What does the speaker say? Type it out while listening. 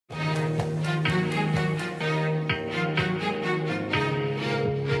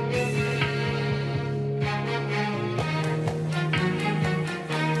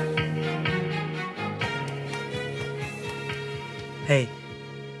Hey,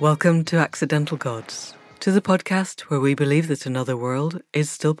 welcome to Accidental Gods, to the podcast where we believe that another world is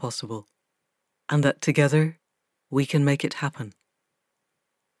still possible, and that together we can make it happen.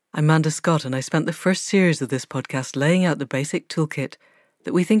 I'm Amanda Scott, and I spent the first series of this podcast laying out the basic toolkit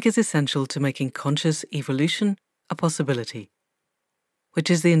that we think is essential to making conscious evolution a possibility, which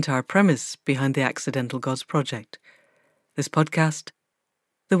is the entire premise behind the Accidental Gods project, this podcast,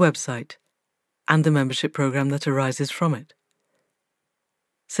 the website, and the membership program that arises from it.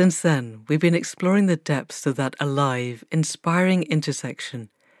 Since then, we've been exploring the depths of that alive, inspiring intersection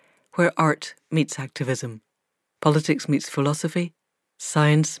where art meets activism, politics meets philosophy,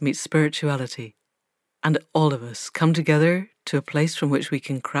 science meets spirituality, and all of us come together to a place from which we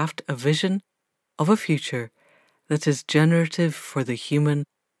can craft a vision of a future that is generative for the human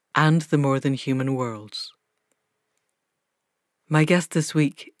and the more than human worlds. My guest this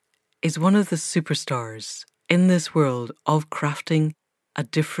week is one of the superstars in this world of crafting a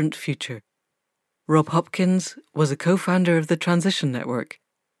different future. Rob Hopkins was a co-founder of the Transition Network.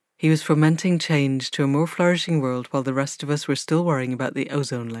 He was fomenting change to a more flourishing world while the rest of us were still worrying about the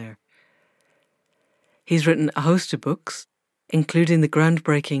ozone layer. He's written a host of books, including the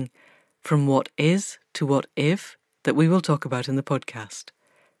groundbreaking From What Is to What If that we will talk about in the podcast.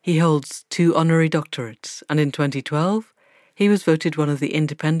 He holds 2 honorary doctorates, and in 2012, he was voted one of the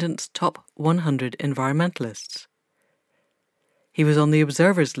Independent's top 100 environmentalists. He was on the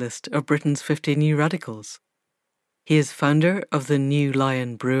Observer's list of Britain's 50 New Radicals. He is founder of the New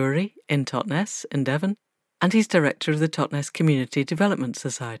Lion Brewery in Totnes in Devon, and he's director of the Totnes Community Development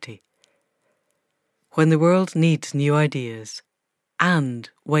Society. When the world needs new ideas and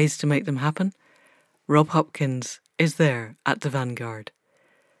ways to make them happen, Rob Hopkins is there at the vanguard.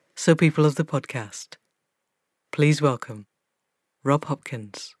 So people of the podcast, please welcome Rob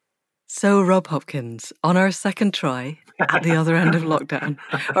Hopkins. So, Rob Hopkins, on our second try at the other end of lockdown,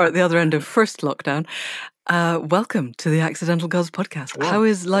 or at the other end of first lockdown, welcome to the Accidental Gods podcast. Well, how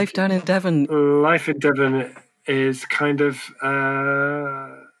is life down in Devon? Life in Devon is kind of,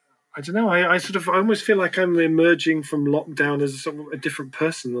 I don't know, I almost feel like I'm emerging from lockdown as sort of a different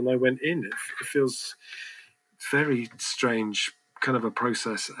person than I went in. It feels very strange, kind of a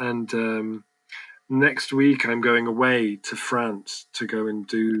process. And next week, I'm going away to France to go and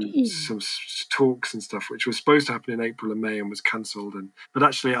do some talks and stuff, which was supposed to happen in April and May and was cancelled. But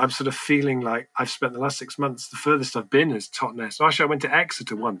actually, I'm sort of feeling like I've spent the last 6 months, the furthest I've been is Totnes. Actually, I went to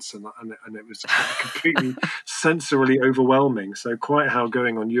Exeter once, and it was completely sensorily overwhelming. So quite how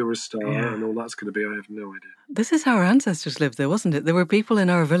going on Eurostar and all that's going to be, I have no idea. This is how our ancestors lived, though, wasn't it? There were people in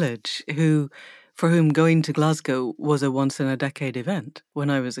our village for whom going to Glasgow was a once-in-a-decade event when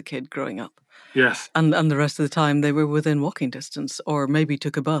I was a kid growing up. Yes. And the rest of the time they were within walking distance or maybe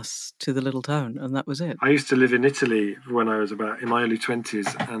took a bus to the little town, and that was it. I used to live in Italy when I was in my early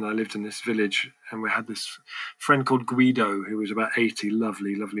 20s, and I lived in this village, and we had this friend called Guido who was about 80,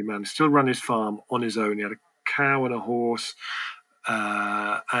 lovely, lovely man. Still ran his farm on his own. He had a cow and a horse.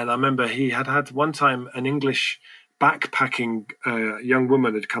 And I remember he had one time an English backpacking young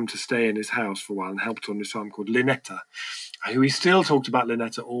woman had come to stay in his house for a while and helped on his farm called Lynetta, who he still talked about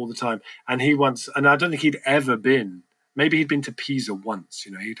Lynetta all the time. And I don't think he'd ever been, maybe he'd been to Pisa once,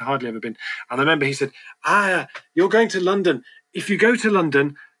 he'd hardly ever been. And I remember he said, you're going to London. If you go to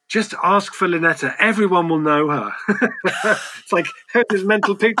London, just ask for Lynetta. Everyone will know her. It's like his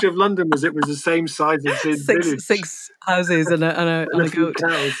mental picture of London was it was the same size as his village. 6 houses and a goat.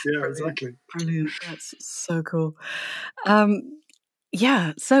 Cows. Yeah, exactly. Brilliant. That's so cool.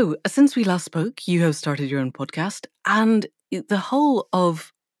 So since we last spoke, you have started your own podcast, and the whole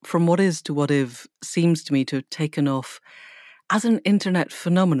of From What Is to What If seems to me to have taken off as an internet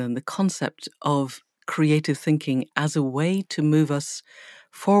phenomenon, the concept of creative thinking as a way to move us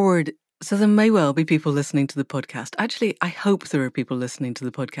forward. So there may well be people listening to the podcast. Actually, I hope there are people listening to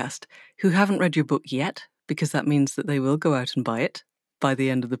the podcast who haven't read your book yet, because that means that they will go out and buy it by the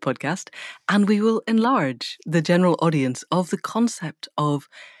end of the podcast, and we will enlarge the general audience of the concept of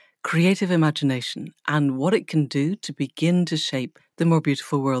creative imagination and what it can do to begin to shape the more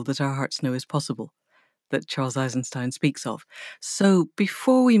beautiful world that our hearts know is possible, that Charles Eisenstein speaks of. So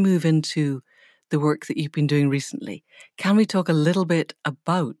before we move into the work that you've been doing recently, can we talk a little bit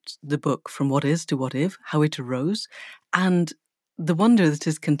about the book From What Is to What If, how it arose, and the wonder that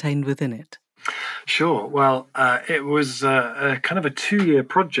is contained within it? Sure. Well, it was a kind of a 2-year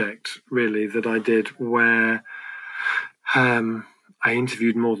project, really, that I did where I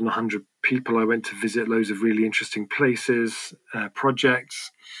interviewed more than 100 people. I went to visit loads of really interesting places, projects.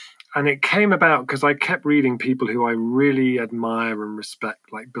 And it came about because I kept reading people who I really admire and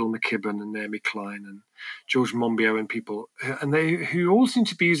respect, like Bill McKibben and Naomi Klein and George Monbiot and people, and they who all seem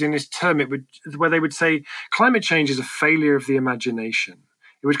to be using this term. Where they would say climate change is a failure of the imagination.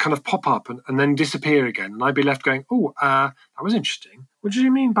 It would kind of pop up and then disappear again, and I'd be left going, "Oh, that was interesting. What do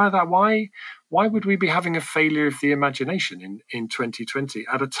you mean by that? Why would we be having a failure of the imagination in 2020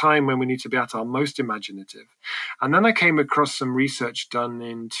 at a time when we need to be at our most imaginative?" And then I came across some research done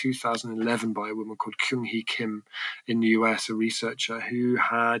in 2011 by a woman called Kyung-hee Kim in the US, a researcher who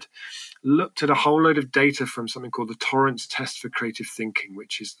had looked at a whole load of data from something called the Torrance Test for Creative Thinking,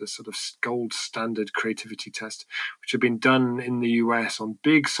 which is the sort of gold standard creativity test, which had been done in the US on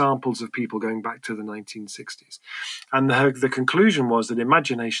big samples of people going back to the 1960s. And the conclusion was that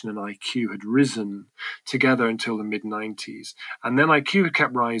imagination and IQ had risen together until the mid-90s. And then IQ had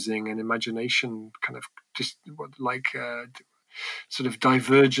kept rising and imagination kind of just sort of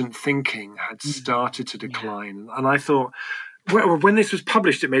divergent thinking had started to decline. And I thought, well, when this was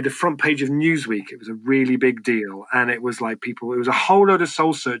published, it made the front page of Newsweek. It was a really big deal. And it was like it was a whole load of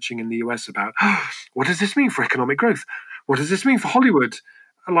soul searching in the US about, what does this mean for economic growth? What does this mean for Hollywood?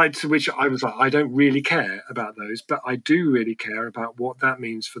 To which I was like, I don't really care about those, but I do really care about what that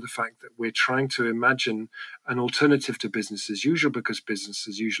means for the fact that we're trying to imagine an alternative to business as usual, because business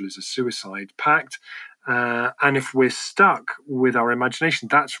as usual is a suicide pact. And if we're stuck with our imagination,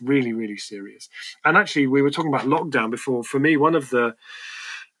 that's really, really serious. And actually, we were talking about lockdown before. For me, one of the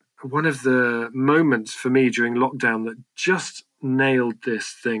moments for me during lockdown that just nailed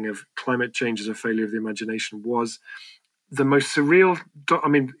this thing of climate change as a failure of the imagination was the most surreal. I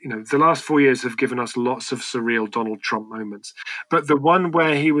mean, the last 4 years have given us lots of surreal Donald Trump moments, but the one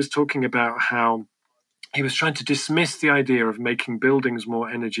where he was talking about how he was trying to dismiss the idea of making buildings more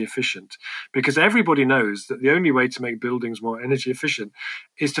energy efficient, because everybody knows that the only way to make buildings more energy efficient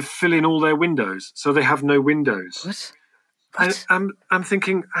is to fill in all their windows, so they have no windows. What? I'm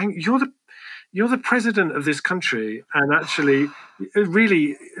thinking, you're the president of this country, and actually,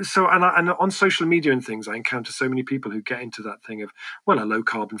 really. So, and on social media and things, I encounter so many people who get into that thing of, well, a low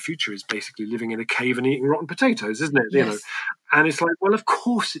carbon future is basically living in a cave and eating rotten potatoes, isn't it? Yes. And it's like, well, of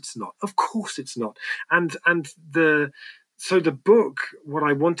course it's not. Of course it's not. So the book, what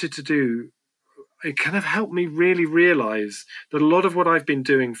I wanted to do, it kind of helped me really realize that a lot of what I've been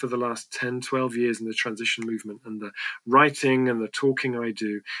doing for the last 10, 12 years in the transition movement and the writing and the talking I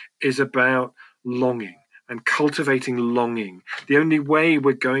do is about longing and cultivating longing. The only way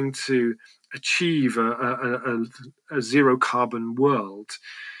we're going to achieve a zero carbon world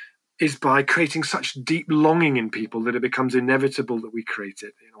is by creating such deep longing in people that it becomes inevitable that we create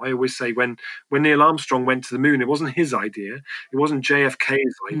it. I always say when Neil Armstrong went to the moon, it wasn't his idea. It wasn't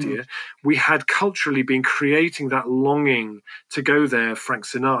JFK's idea. We had culturally been creating that longing to go there. Frank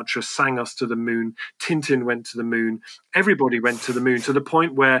Sinatra sang us to the moon. Tintin went to the moon. Everybody went to the moon, to the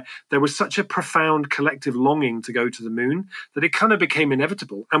point where there was such a profound collective longing to go to the moon that it kind of became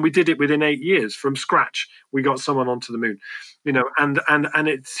inevitable. And we did it within 8 years from scratch. We got someone onto the moon. And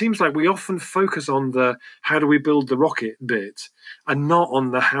it seems like we often focus on the how do we build the rocket bit and not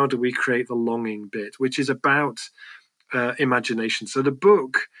on the how do we create the longing bit, which is about imagination. So the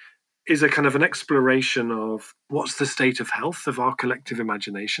book is a kind of an exploration of what's the state of health of our collective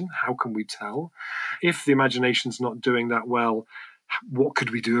imagination. How can we tell if the imagination's not doing that well? What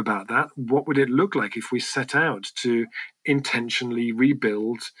could we do about that? What would it look like if we set out to intentionally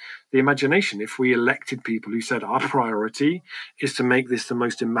rebuild the imagination? If we elected people who said our priority is to make this the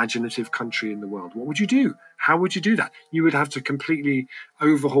most imaginative country in the world, what would you do? How would you do that? You would have to completely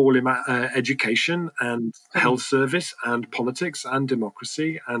overhaul education and health service and politics and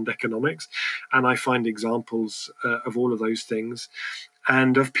democracy and economics. And I find examples of all of those things,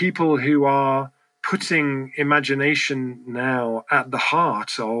 and of people who are putting imagination now at the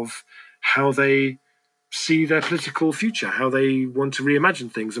heart of how they see their political future, how they want to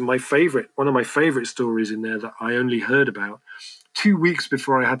reimagine things. And one of my favorite stories in there that I only heard about 2 weeks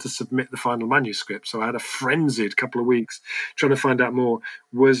before I had to submit the final manuscript, so I had a frenzied couple of weeks trying to find out more,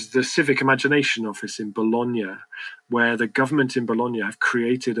 was the Civic Imagination Office in Bologna, where the government in Bologna have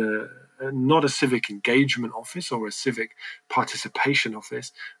created not a civic engagement office or a civic participation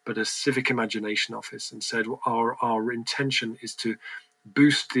office, but a civic imagination office, and said our intention is to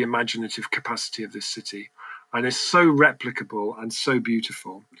boost the imaginative capacity of this city. And it's so replicable and so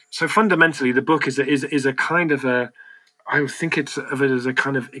beautiful. So fundamentally, the book is a kind of I think of it as a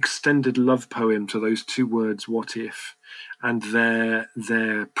kind of extended love poem to those two words, what if, and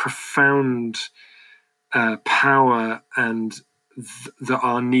their profound power and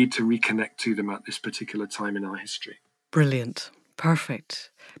our need to reconnect to them at this particular time in our history. Brilliant.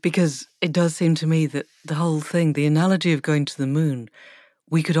 perfect. Because it does seem to me that the whole thing, the analogy of going to the moon,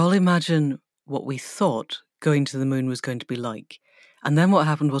 we could all imagine what we thought going to the moon was going to be like. And then what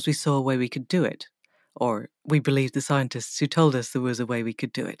happened was we saw a way we could do it. Or we believed the scientists who told us there was a way we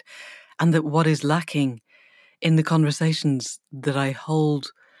could do it. And that what is lacking in the conversations that I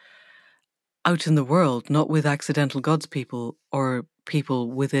hold out in the world, not with accidental gods people or people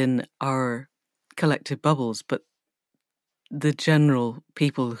within our collective bubbles, but the general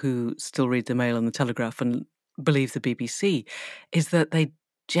people who still read the Mail and the Telegraph and believe the BBC, is that they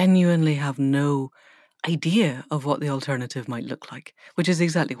genuinely have no idea of what the alternative might look like, which is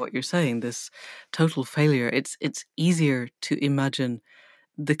exactly what you're saying, this total failure. It's easier to imagine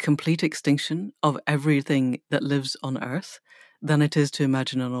the complete extinction of everything that lives on Earth than it is to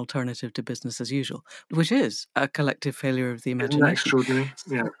imagine an alternative to business as usual, which is a collective failure of the Isn't that imagination. extraordinary?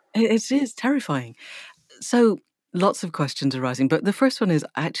 Yeah. It is terrifying. So lots of questions arising, but the first one is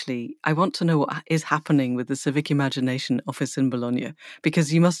actually, I want to know what is happening with the Civic Imagination Office in Bologna,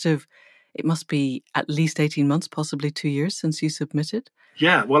 because it must be at least 18 months, possibly 2 years since you submitted.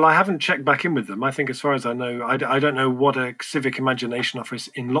 Yeah, well, I haven't checked back in with them. I think, as far as I know, I don't know what a Civic Imagination Office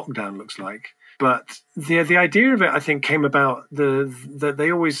in lockdown looks like. But the idea of it, I think, came about that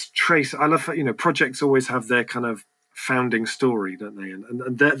they always trace. I love, projects always have their kind of founding story, don't they?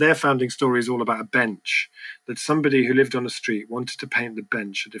 And their founding story is all about a bench, that somebody who lived on a street wanted to paint the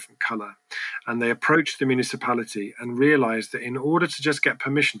bench a different color. And they approached the municipality and realized that in order to just get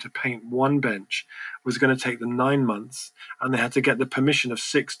permission to paint one bench was going to take them 9 months, and they had to get the permission of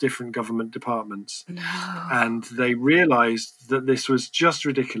 6 different government departments. No. And they realized that this was just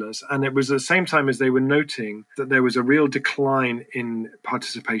ridiculous. And it was at the same time as they were noting that there was a real decline in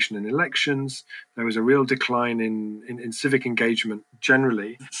participation in elections. There was a real decline in civic engagement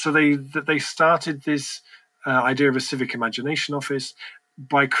generally. So they started this idea of a Civic Imagination Office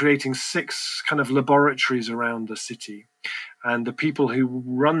by creating 6 kind of laboratories around the city. And the people who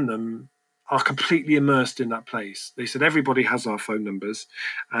run them are completely immersed in that place. They said everybody has our phone numbers,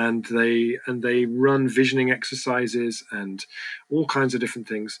 and they run visioning exercises and all kinds of different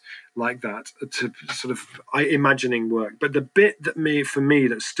things like that to sort of imagining work. But the bit for me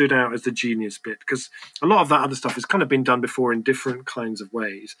that stood out as the genius bit, because a lot of that other stuff has kind of been done before in different kinds of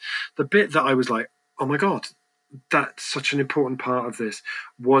ways, the bit that I was like, oh my God, that's such an important part of this,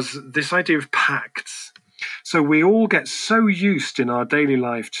 was this idea of pacts. So we all get so used in our daily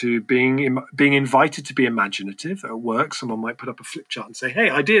life to being invited to be imaginative at work. Someone might put up a flip chart and say, hey,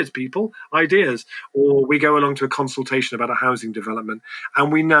 ideas, people, ideas. Or we go along to a consultation about a housing development,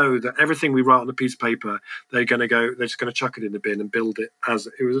 and we know that everything we write on a piece of paper, they're just going to chuck it in the bin and build it as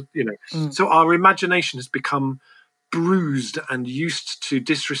it was, So our imagination has become bruised and used to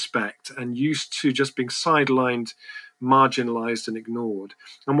disrespect and used to just being sidelined, marginalized and ignored.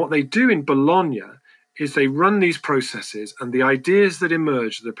 And what they do in Bologna is they run these processes, and the ideas that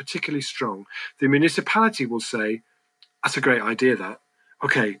emerge that are particularly strong, the municipality will say, that's a great idea, that.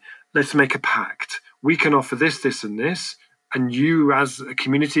 Okay, let's make a pact. We can offer this, this, and this, and you as a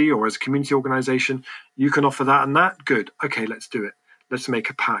community or as a community organization, you can offer that and that. Good. Okay, let's do it. Let's make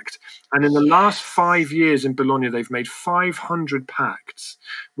a pact. And in the last 5 years in Bologna, they've made 500 pacts,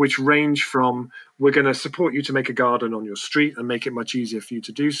 which range from, we're going to support you to make a garden on your street and make it much easier for you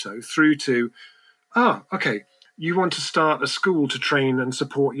to do so, through to, okay, you want to start a school to train and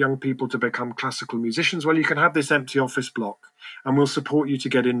support young people to become classical musicians? Well, you can have this empty office block, and we'll support you to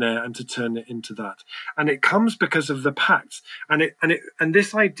get in there and to turn it into that. And it comes because of the pacts. And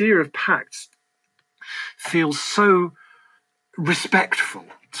this idea of pacts feels so respectful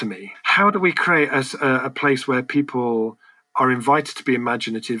to me. How do we create a place where people are invited to be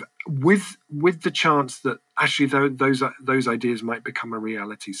imaginative with the chance that actually those ideas might become a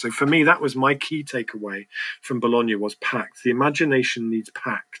reality? So for me, that was my key takeaway from Bologna, was pacts. The imagination needs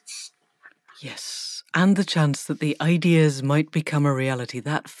pacts. Yes, and the chance that the ideas might become a reality.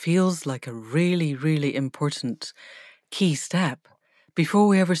 That feels like a really, really important key step before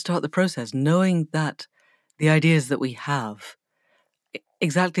we ever start the process, knowing that the ideas that we have,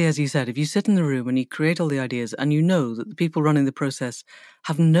 exactly as you said, if you sit in the room and you create all the ideas and you know that the people running the process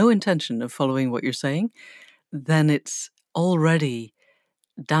have no intention of following what you're saying, then it's already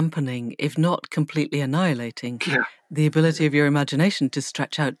dampening, if not completely annihilating, the ability of your imagination to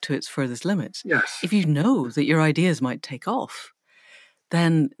stretch out to its furthest limits. Yes. If you know that your ideas might take off,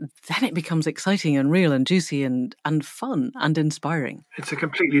 then it becomes exciting and real and juicy and fun and inspiring. It's a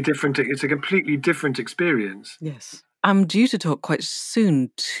completely different experience. Yes. I'm due to talk quite soon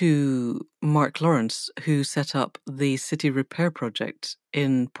to Mark Lawrence, who set up the City Repair Project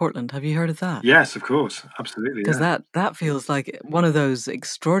in Portland. Have you heard of that? Yes, of course. Absolutely. Because Yeah. that feels like one of those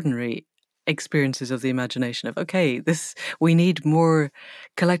extraordinary experiences of the imagination of, okay, we need more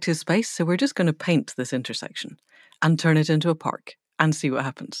collective space, so we're just going to paint this intersection and turn it into a park and see what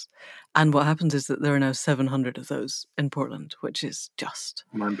happens. And what happens is that there are now 700 of those in Portland, which is just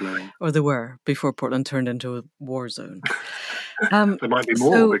mind-blowing. Or there were before Portland turned into a war zone. There might be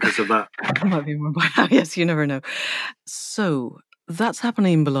more because of that. There might be more by now. Yes, you never know. So that's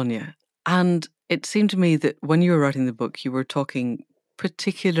happening in Bologna. And it seemed to me that when you were writing the book, you were talking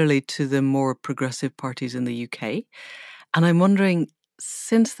particularly to the more progressive parties in the UK. And I'm wondering,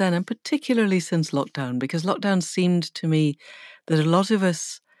 since then, and particularly since lockdown, because lockdown seemed to me that a lot of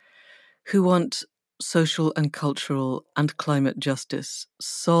us who want social and cultural and climate justice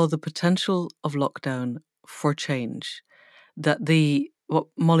saw the potential of lockdown for change. That what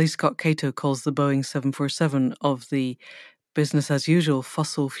Molly Scott Cato calls the Boeing 747 of the business as usual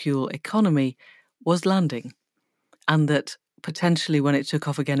fossil fuel economy was landing, and that potentially when it took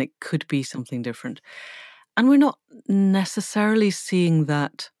off again, it could be something different. And we're not necessarily seeing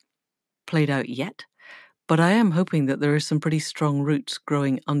that played out yet, but I am hoping that there are some pretty strong roots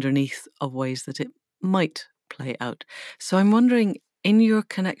growing underneath of ways that it might play out. So I'm wondering, in your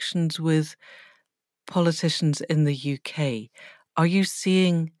connections with politicians in the UK, are you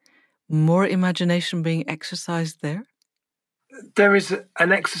seeing more imagination being exercised there? There is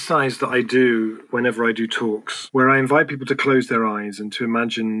an exercise that I do whenever I do talks where I invite people to close their eyes and to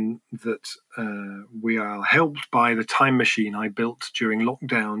imagine that we are helped by the time machine I built during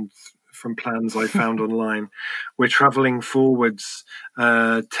lockdown from plans I found online. We're traveling forwards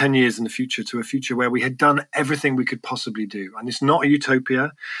 10 years in the future to a future where we had done everything we could possibly do. And it's not a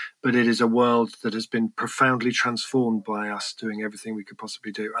utopia, but it is a world that has been profoundly transformed by us doing everything we could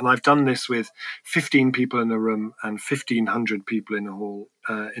possibly do. And I've done this with 15 people in the room and 1,500 people in the hall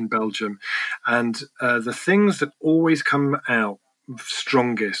in Belgium. And the things that always come out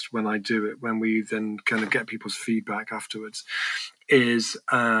strongest when I do it, when we then kind of get people's feedback afterwards, is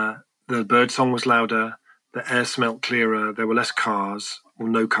the birdsong was louder, the air smelt clearer, there were less cars, or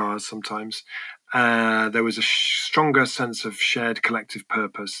no cars sometimes. There was a stronger sense of shared collective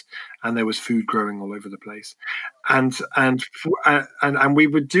purpose, and there was food growing all over the place. And we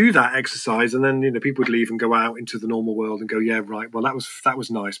would do that exercise, and then people would leave and go out into the normal world and go, yeah, right, well that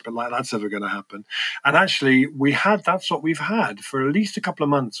was nice, but like that's never going to happen. And actually, that's what we've had for at least a couple of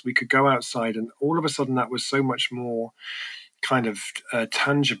months. We could go outside, and all of a sudden, that was so much more kind of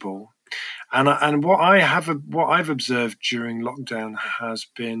tangible. And what I've observed during lockdown has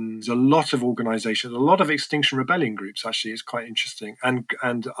been a lot of organisations, a lot of Extinction Rebellion groups. Actually, it's quite interesting,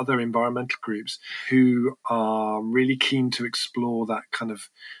 and other environmental groups who are really keen to explore that kind of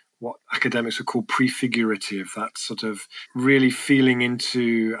what academics would call prefigurative, that sort of really feeling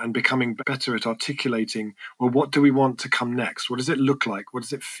into and becoming better at articulating, well, what do we want to come next? What does it look like? What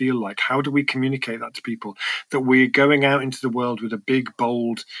does it feel like? How do we communicate that to people? That we're going out into the world with a big,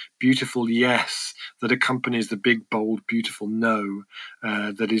 bold, beautiful yes that accompanies the big, bold, beautiful no,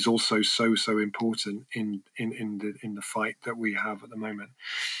 that is also so important in the fight that we have at the moment.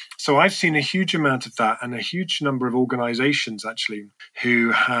 So I've seen a huge amount of that, and a huge number of organizations actually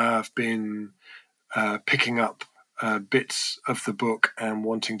who have been picking up bits of the book and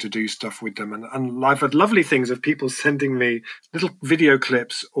wanting to do stuff with them. And I've had lovely things of people sending me little video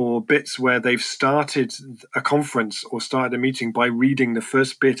clips or bits where they've started a conference or started a meeting by reading the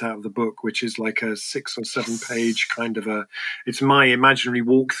first bit out of the book, which is like a 6 or 7 page kind of it's my imaginary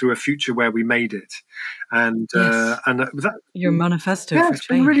walk through a future where we made it. And that your manifesto for it's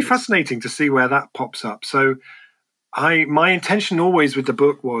been really change. fascinating to see where that pops up. So my intention always with the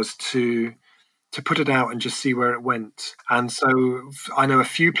book was to put it out and just see where it went. And so I know a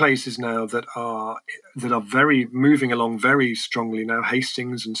few places now that are very moving along very strongly now,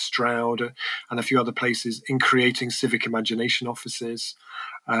 Hastings and Stroud and a few other places, in creating civic imagination offices.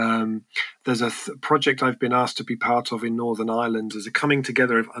 There's a project I've been asked to be part of in Northern Ireland. There's a coming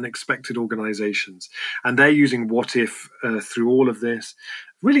together of unexpected organizations, and they're using what if through all of this.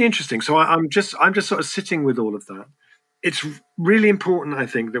 Really interesting. So I'm just sort of sitting with all of that. It's really important, I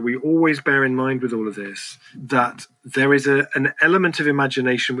think, that we always bear in mind with all of this that there is an element of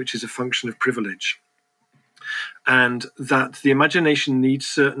imagination which is a function of privilege, and that the imagination needs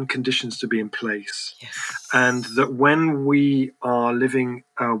certain conditions to be in place. Yes. And that when we are living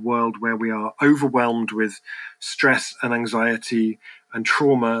a world where we are overwhelmed with stress and anxiety and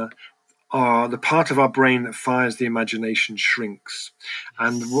trauma, the part of our brain that fires the imagination shrinks.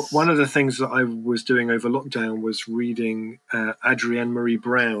 And one of the things that I was doing over lockdown was reading Adrienne Marie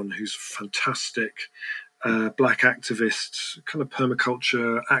Brown, who's fantastic black activist, kind of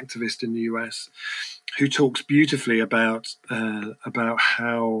permaculture activist in the US, who talks beautifully about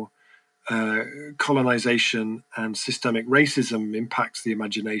how colonization and systemic racism impacts the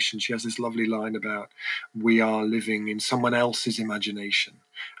imagination. She has this lovely line about we are living in someone else's imagination,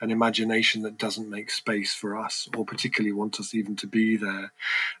 an imagination that doesn't make space for us or particularly want us even to be there.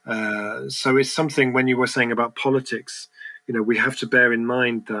 So it's something, when you were saying about politics, we have to bear in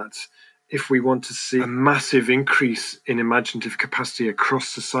mind that if we want to see a massive increase in imaginative capacity across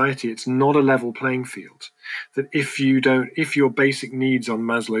society, it's not a level playing field. That if your basic needs on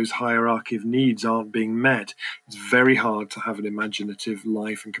Maslow's hierarchy of needs aren't being met, it's very hard to have an imaginative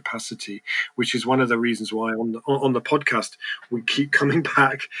life and capacity, which is one of the reasons why on the podcast we keep coming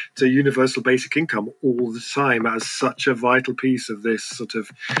back to universal basic income all the time as such a vital piece of this sort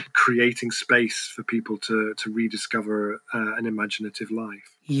of creating space for people to rediscover an imaginative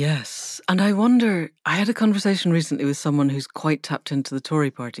life. Yes. And I wonder, I had a conversation recently with someone who's quite tapped into the Tory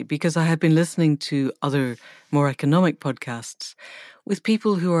party, because I had been listening to other more economic podcasts with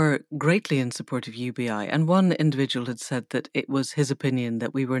people who are greatly in support of UBI. And one individual had said that it was his opinion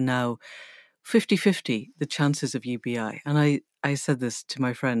that we were now 50-50, the chances of UBI. And I said this to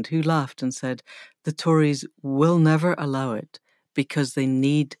my friend, who laughed and said, the Tories will never allow it because they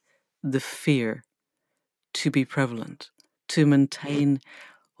need the fear to be prevalent, to maintain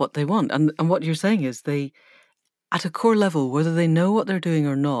what they want. And what you're saying is they, at a core level, whether they know what they're doing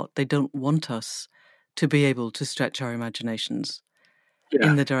or not, they don't want us to be able to stretch our imaginations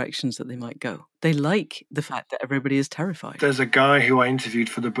in the directions that they might go. They like the fact that everybody is terrified. There's a guy who I interviewed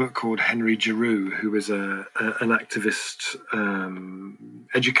for the book called Henry Giroux, who is an activist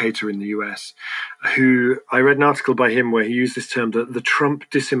educator in the US, who I read an article by him where he used this term, the Trump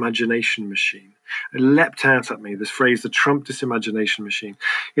disimagination machine. It leapt out at me, this phrase, the Trump disimagination machine.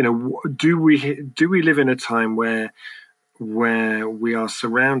 Do we live in a time where we are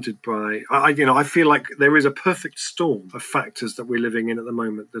surrounded by, I feel like there is a perfect storm of factors that we're living in at the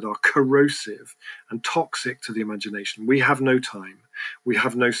moment that are corrosive and toxic to the imagination. We have no time. We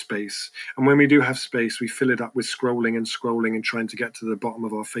have no space. And when we do have space, we fill it up with scrolling and trying to get to the bottom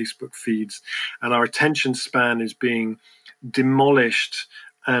of our Facebook feeds. And our attention span is being demolished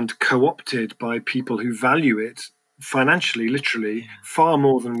and co-opted by people who value it financially, literally, far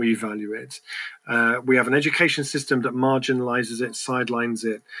more than we value it. We have an education system that marginalizes it, sidelines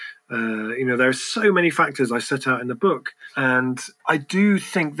it. There are so many factors I set out in the book. And I do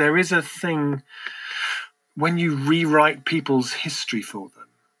think there is a thing when you rewrite people's history for them,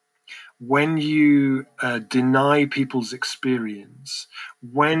 when you deny people's experience,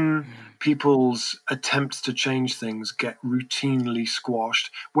 when people's attempts to change things get routinely squashed,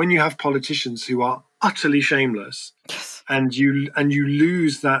 when you have politicians who are utterly shameless, yes, and you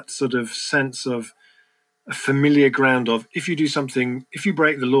lose that sort of sense of a familiar ground of, if you do something, if you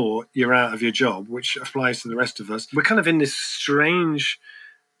break the law, you're out of your job, which applies to the rest of us. We're kind of in this strange,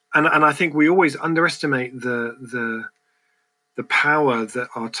 and I think we always underestimate the power that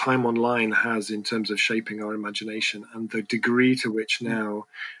our time online has in terms of shaping our imagination, and the degree to which now,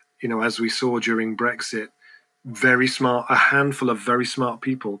 as we saw during Brexit, a handful of very smart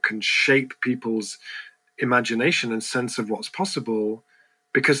people can shape people's imagination and sense of what's possible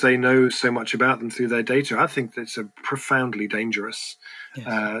because they know so much about them through their data. I think that's a profoundly dangerous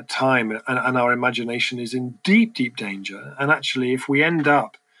time, and our imagination is in deep, deep danger. And actually, if we end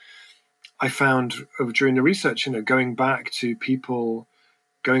up, I found during the research, going back to the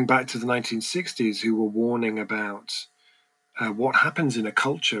 1960s who were warning about what happens in a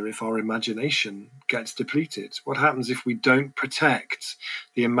culture if our imagination gets depleted. What happens if we don't protect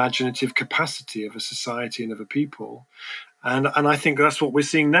the imaginative capacity of a society and of a people? And I think that's what we're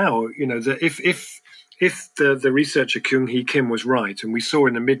seeing now. That if the researcher Kyung-hee Kim was right, and we saw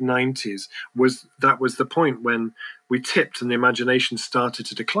in the mid-90s, was the point when we tipped and the imagination started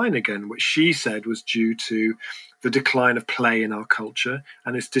to decline again, which she said was due to the decline of play in our culture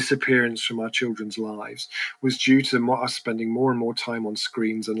and its disappearance from our children's lives, was due to us spending more and more time on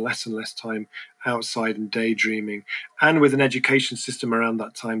screens and less time outside and daydreaming, and with an education system around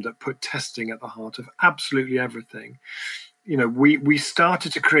that time that put testing at the heart of absolutely everything. We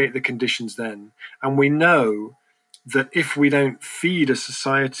started to create the conditions then, and we know that if we don't feed a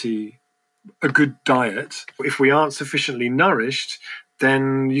society a good diet, if we aren't sufficiently nourished,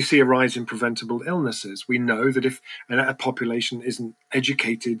 then you see a rise in preventable illnesses. We know that if a population isn't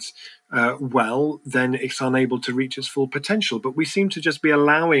educated well, then it's unable to reach its full potential. But we seem to just be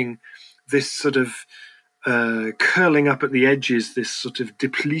allowing this sort of curling up at the edges, this sort of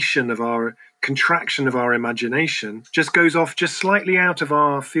depletion of our contraction of our imagination, just goes off just slightly out of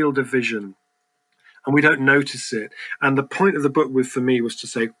our field of vision. And we don't notice it. And the point of the book for me was to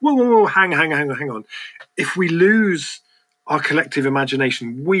say, whoa, hang on. If we lose our collective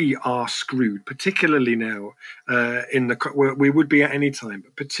imagination, we are screwed, particularly now where we would be at any time,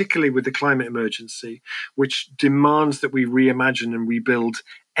 but particularly with the climate emergency, which demands that we reimagine and rebuild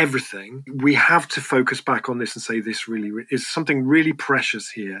everything. We have to focus back on this and say this really is something really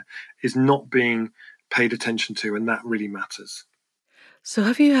precious here is not being paid attention to, and that really matters. So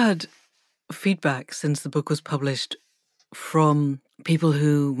have you had feedback since the book was published from people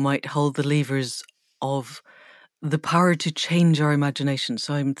who might hold the levers of the power to change our imagination?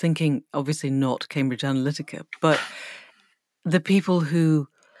 So I'm thinking, obviously not Cambridge Analytica, but the people who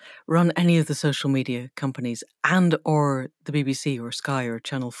run any of the social media companies and or the BBC or Sky or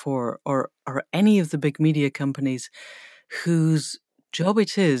Channel 4 or any of the big media companies whose job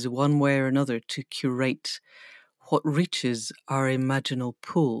it is, one way or another, to curate what reaches our imaginal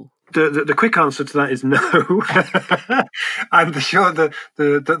pool. The quick answer to that is no. And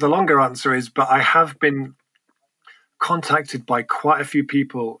the longer answer is, but I have been contacted by quite a few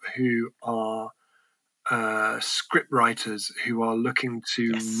people who are script writers who are looking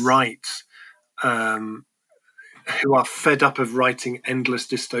to write, who are fed up of writing endless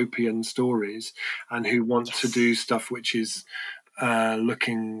dystopian stories and who want to do stuff which is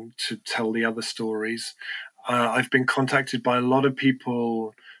looking to tell the other stories. I've been contacted by a lot of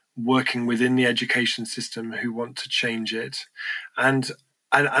people working within the education system who want to change it, and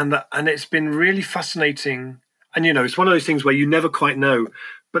it's been really fascinating. And it's one of those things where you never quite know.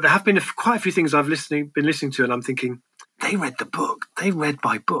 But there have been quite a few things I've been listening to, and I'm thinking they read the book. They read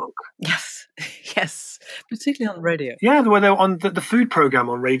my book. Yes, particularly on radio. Yeah, they were on the food program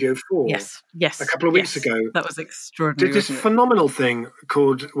on Radio 4. Yes, a couple of weeks ago. That was extraordinary. Did this phenomenal thing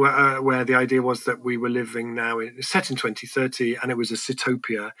called where the idea was that we were living now set in 2030, and it was a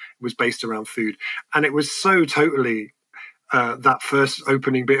Citopia. It was based around food, and it was so totally that first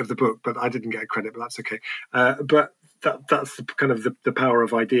opening bit of the book. But I didn't get credit, but that's okay. But that's the kind of the power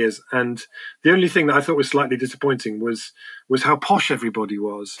of ideas. And the only thing that I thought was slightly disappointing was how posh everybody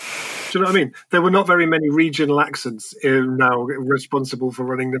was. Do you know what I mean? There were not very many regional accents now responsible for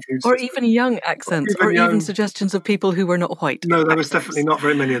running the food system. Or even young accents, or even suggestions of people who were not white. No, there was definitely not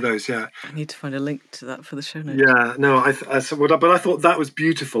very many of those, yeah. I need to find a link to that for the show notes. Yeah, no, but I thought that was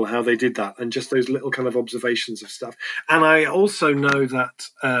beautiful how they did that, and just those little kind of observations of stuff. And I also know that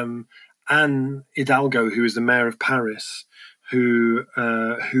Anne Hidalgo, who is the mayor of Paris, who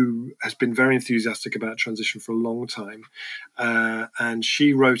has been very enthusiastic about transition for a long time, and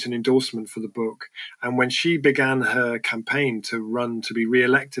she wrote an endorsement for the book. And when she began her campaign to be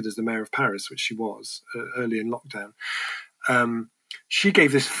re-elected as the mayor of Paris, which she was early in lockdown, she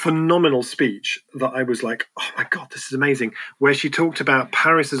gave this phenomenal speech that I was like, oh my God, this is amazing, where she talked about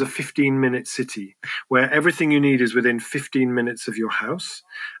Paris as a 15-minute city, where everything you need is within 15 minutes of your house.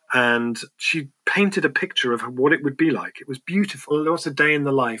 And she painted a picture of what it would be like. It was beautiful. What's a day in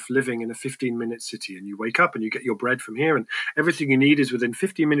the life living in a 15-minute city? And you wake up and you get your bread from here, and everything you need is within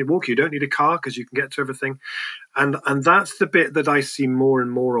 15-minute walk. You don't need a car because you can get to everything. And that's the bit that I see more and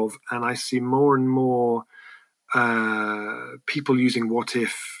more of. And I see more and more people using what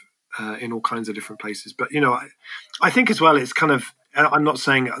if in all kinds of different places. But, I think as well, it's kind of, I'm not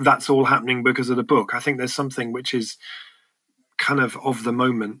saying that's all happening because of the book. I think there's something which is kind of the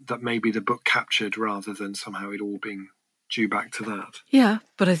moment that maybe the book captured rather than somehow it all being due back to that. Yeah,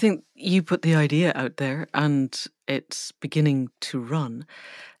 but I think you put the idea out there and it's beginning to run.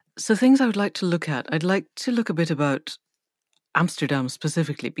 So things I would like to look at, I'd like to look a bit about Amsterdam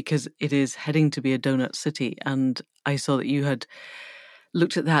specifically, because it is heading to be a donut city, and I saw that you had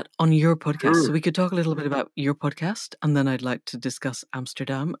looked at that on your podcast. So we could talk a little bit about your podcast, and then I'd like to discuss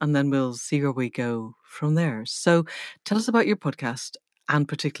Amsterdam, and then we'll see where we go from there. So tell us about your podcast, and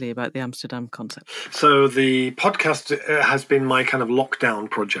particularly about the Amsterdam concept. So the podcast has been my kind of lockdown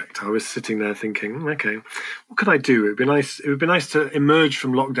project. I was sitting there thinking, okay, what could I do? It would be nice to emerge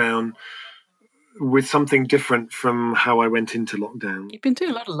from lockdown with something different from how I went into lockdown. You've been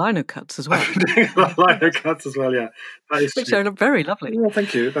doing a lot of lino cuts as well. I've been doing a lot of lino cuts as well, yeah. Which are very lovely. Well,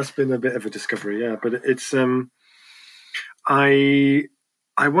 thank you. That's been a bit of a discovery, yeah. But it's I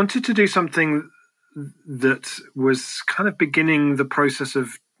wanted to do something that was kind of beginning the process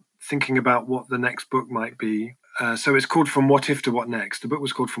of thinking about what the next book might be. So it's called From What If to What Next. The book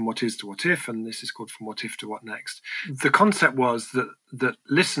was called From What Is to What If, and this is called From What If to What Next. The concept was that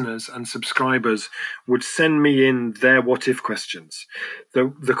listeners and subscribers would send me in their what if questions,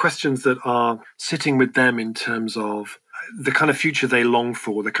 the questions that are sitting with them in terms of the kind of future they long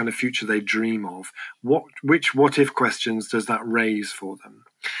for, the kind of future they dream of. Which what if questions does that raise for them?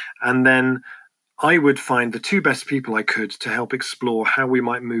 And then I would find the two best people I could to help explore how we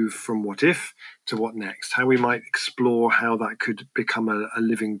might move from what if to what next, how we might explore how that could become a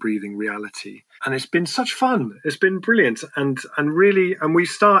living, breathing reality. And it's been such fun. It's been brilliant. And we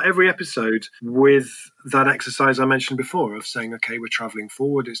start every episode with that exercise I mentioned before of saying, okay, we're traveling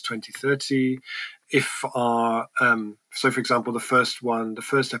forward, it's 2030. If so for example, the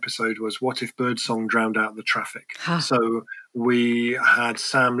first episode was what if birdsong drowned out the traffic? So we had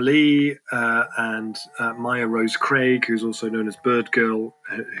Sam Lee and Maya Rose Craig, who's also known as Bird Girl,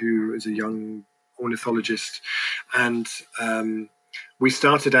 who is a young ornithologist. And we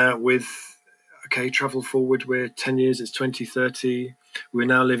started out with, okay, travel forward, we're 10 years, it's 2030. We're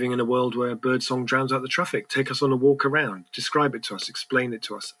now living in a world where birdsong drowns out the traffic. Take us on a walk around, describe it to us, explain it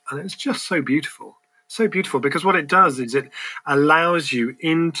to us. And it's just so beautiful. So beautiful, because what it does is it allows you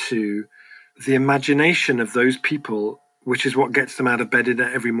into the imagination of those people, which is what gets them out of bed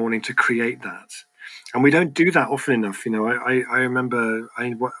every morning to create that. And we don't do that often enough. You know, I remember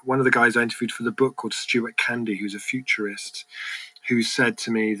one of the guys I interviewed for the book called Stuart Candy, who's a futurist, who said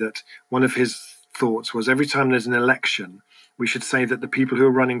to me that one of his thoughts was every time there's an election, we should say that the people who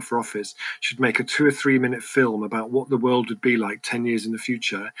are running for office should make a 2 or 3 minute film about what the world would be like 10 years in the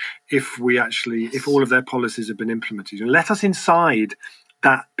future if all of their policies have been implemented. And let us inside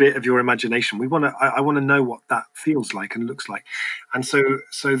that bit of your imagination. I want to know what that feels like and looks like. And so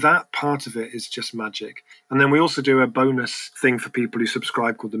that part of it is just magic. And then we also do a bonus thing for people who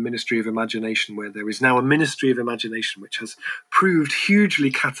subscribe called the Ministry of Imagination, where there is now a Ministry of Imagination, which has proved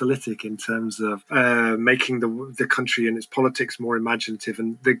hugely catalytic in terms of making the country and its politics more imaginative.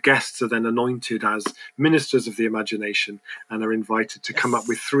 And the guests are then anointed as ministers of the imagination and are invited to come up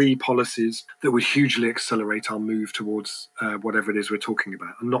with 3 policies that would hugely accelerate our move towards whatever it is we're talking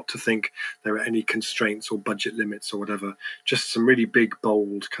about, and not to think there are any constraints or budget limits or whatever, just some really big,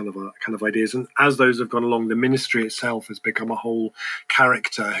 bold kind of ideas. And as those have gone along, the ministry itself has become a whole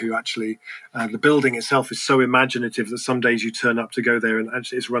character who actually, the building itself is so imaginative that some days you turn up to go there and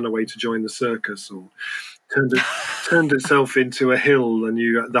actually it's run away to join the circus, or turned itself into a hill, and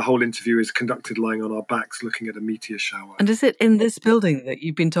the whole interview is conducted lying on our backs looking at a meteor shower. And is it in this building that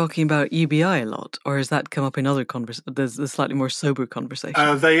you've been talking about UBI a lot, or has that come up in other there's a slightly more sober conversation?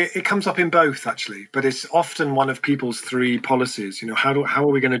 It comes up in both, actually, but it's often one of people's 3 policies. You know, how are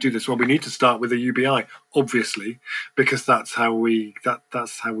we going to do this? Well, we need to start with a UBI, obviously, because that's how we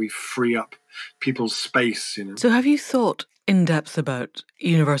free up people's space. You know. So, have you thought in depth about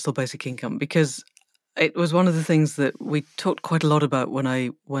universal basic income? Because it was one of the things that we talked quite a lot about when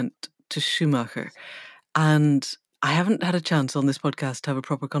I went to Schumacher, and I haven't had a chance on this podcast to have a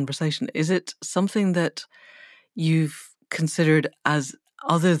proper conversation. Is it something that you've considered as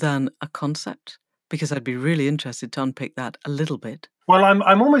other than a concept? Because I'd be really interested to unpick that a little bit. Well,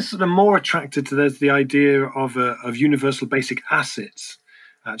 I'm almost sort of more attracted to the idea of universal basic assets,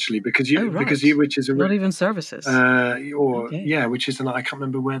 actually, because which is not even services, which is I can't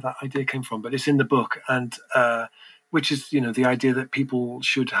remember where that idea came from, but it's in the book, and which is the idea that people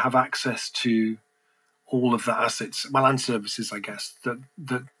should have access to all of the assets, well, and services, I guess,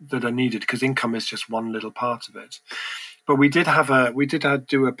 that are needed, because income is just one little part of it. But we did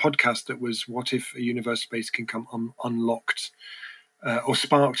do a podcast that was what if a universal basic income unlocked or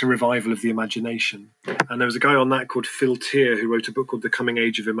sparked a revival of the imagination. And there was a guy on that called Phil Tier who wrote a book called The Coming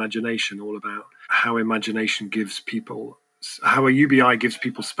Age of Imagination, all about how imagination gives people, how a UBI gives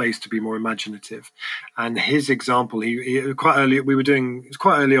people space to be more imaginative. And his example, he quite early, it was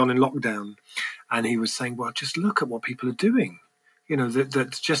quite early on in lockdown, and he was saying, well, just look at what people are doing.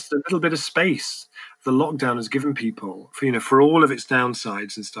 That's just a little bit of space the lockdown has given people for all of its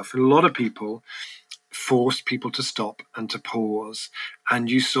downsides and stuff. And a lot of people forced people to stop and to pause, and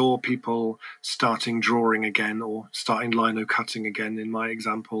you saw people starting drawing again, or starting lino cutting again in my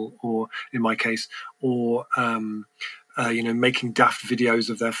example, or in my case, or making daft videos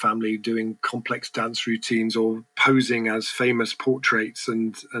of their family doing complex dance routines, or posing as famous portraits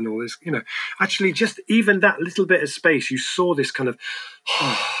and all this. Actually, just even that little bit of space, you saw this kind of,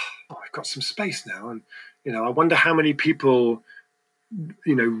 I've got some space now. And I wonder how many people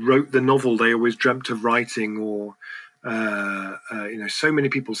wrote the novel they always dreamt of writing, or so many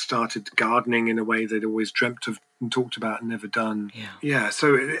people started gardening in a way they'd always dreamt of and talked about and never done.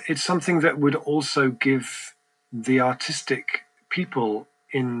 So it's something that would also give the artistic people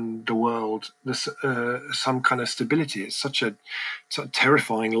in the world, there's some kind of stability. It's such a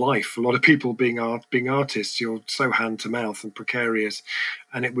terrifying life. A lot of people being artists, you're so hand to mouth and precarious,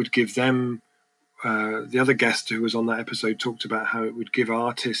 and it would give them. The other guest who was on that episode talked about how it would give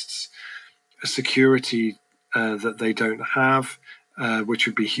artists a security that they don't have, which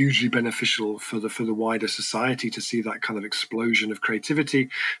would be hugely beneficial for the wider society to see that kind of explosion of creativity.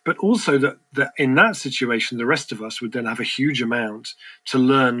 But also that in that situation, the rest of us would then have a huge amount to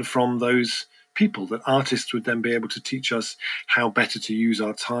learn from those people. That artists would then be able to teach us how better to use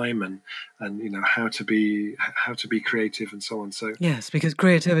our time and how to be creative and so on. So yes, because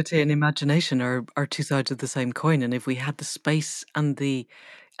creativity and imagination are two sides of the same coin. And if we had the space and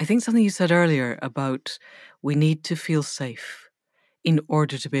I think something you said earlier about we need to feel safe in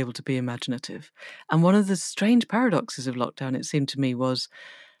order to be able to be imaginative. And one of the strange paradoxes of lockdown, it seemed to me, was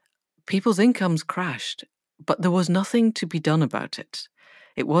people's incomes crashed, but there was nothing to be done about it.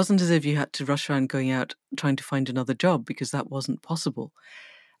 It wasn't as if you had to rush around going out trying to find another job, because that wasn't possible.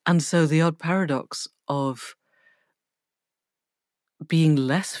 And so the odd paradox of being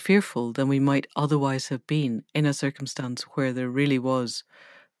less fearful than we might otherwise have been in a circumstance where there really was,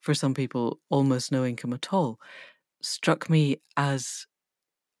 for some people, almost no income at all, struck me as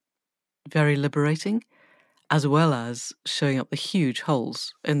very liberating, as well as showing up the huge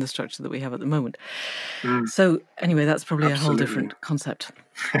holes in the structure that we have at the moment. So anyway, that's probably a whole different concept.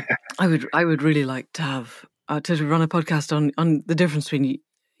 I would really like to have to run a podcast on the difference between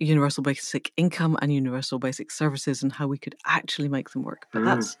universal basic income and universal basic services and how we could actually make them work. But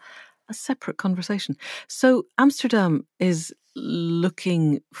that's a separate conversation. So Amsterdam is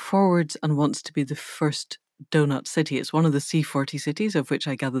looking forwards and wants to be the first donut city. It's one of the C40 cities, of which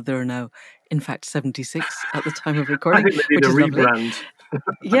I gather there are now, in fact, 76 at the time of recording. I think they need a rebrand.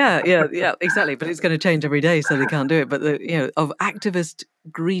 Yeah, exactly. But it's going to change every day, so they can't do it. But of activist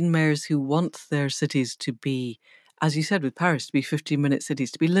green mayors who want their cities to be, as you said with Paris, to be 15-minute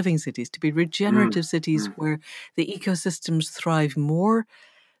cities, to be living cities, to be regenerative cities where the ecosystems thrive more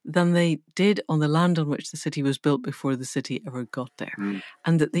than they did on the land on which the city was built before the city ever got there.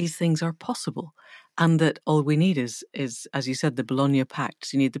 And that these things are possible. And that all we need is, as you said, the Bologna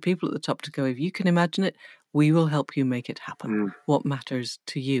pacts. You need the people at the top to go, if you can imagine it, we will help you make it happen. What matters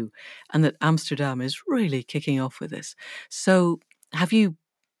to you? And that Amsterdam is really kicking off with this. So have you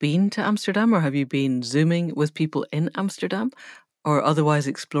been to Amsterdam, or have you been Zooming with people in Amsterdam, or otherwise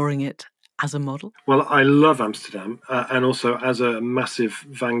exploring it as a model? Well, I love Amsterdam, and also as a massive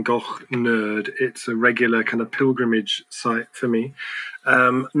Van Gogh nerd, it's a regular kind of pilgrimage site for me.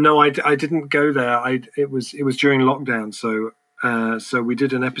 No, I didn't go there. It was during lockdown, so we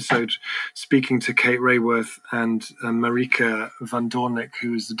did an episode speaking to Kate Rayworth and Marika van Doornik,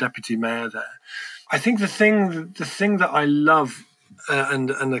 who is the deputy mayor there. I think the thing that I love,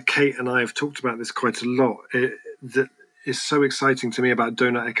 and Kate and I have talked about this quite a lot, that is so exciting to me about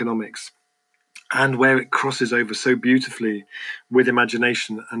Doughnut Economics, and where it crosses over so beautifully with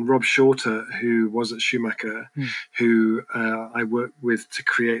imagination. And Rob Shorter, who was at Schumacher, who I worked with to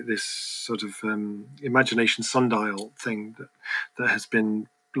create this sort of imagination sundial thing that has been,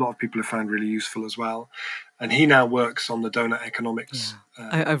 a lot of people have found really useful as well. And he now works on the Doughnut Economics.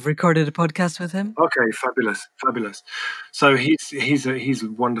 Yeah. I've recorded a podcast with him. Okay, fabulous. So he's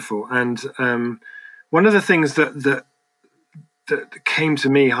wonderful. And one of the things that came to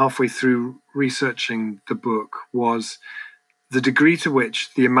me halfway through researching the book was the degree to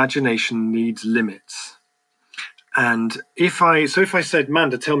which the imagination needs limits. And if I said,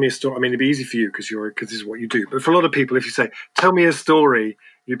 Manda, tell me a story. I mean, it'd be easy for you because this is what you do. But for a lot of people, if you say, tell me a story,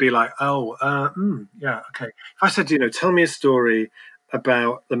 you'd be like, yeah, okay. If I said, tell me a story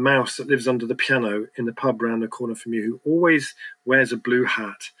about the mouse that lives under the piano in the pub round the corner from you, who always wears a blue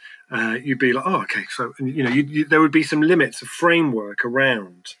hat, you'd be like, oh, okay. So, there would be some limits, a framework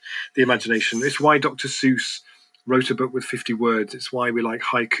around the imagination. It's why Dr. Seuss wrote a book with 50 words. It's why we like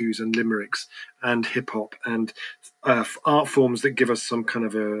haikus and limericks and hip hop and art forms that give us some kind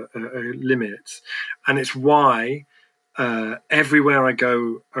of a limit. And it's why everywhere I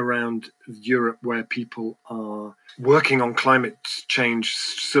go around Europe where people are working on climate change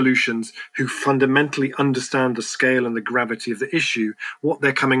solutions, who fundamentally understand the scale and the gravity of the issue, what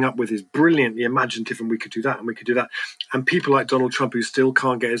they're coming up with is brilliantly imaginative, and we could do that and we could do that. And people like Donald Trump, who still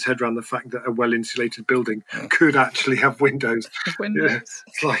can't get his head around the fact that a well-insulated building could actually have windows. Yeah,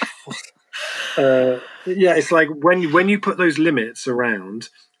 it's like, it's like when you put those limits around,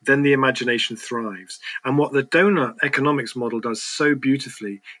 then the imagination thrives. And what the Doughnut Economics model does so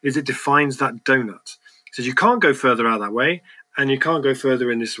beautifully is it defines that donut. It says you can't go further out that way, and you can't go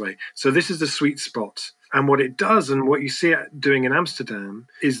further in this way. So this is the sweet spot. And what it does, and what you see it doing in Amsterdam,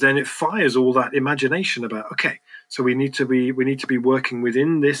 is then it fires all that imagination about, okay, so we need to be working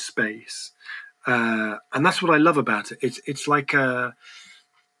within this space, and that's what I love about it. It's like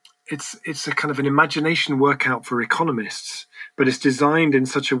it's a kind of an imagination workout for economists, but it's designed in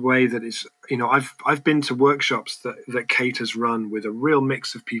such a way that it's, I've been to workshops that Kate has run with a real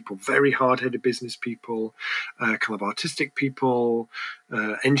mix of people, very hard-headed business people, kind of artistic people,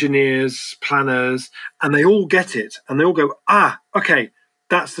 engineers, planners, and they all get it, and they all go, okay,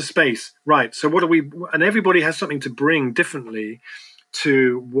 that's the space, right? So what do we? And everybody has something to bring differently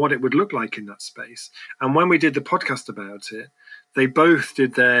to what it would look like in that space. And when we did the podcast about it, they both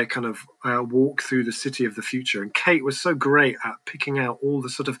did their kind of walk through the city of the future. And Kate was so great at picking out all the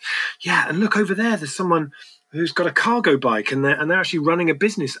sort of, and look over there's someone who's got a cargo bike, and they're actually running a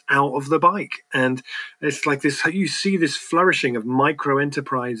business out of the bike. And it's like this, you see this flourishing of micro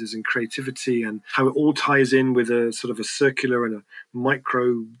enterprises and creativity, and how it all ties in with a sort of a circular and a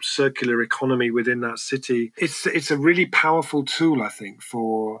micro circular economy within that city. It's a really powerful tool, I think,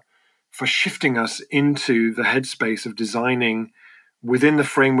 for shifting us into the headspace of designing within the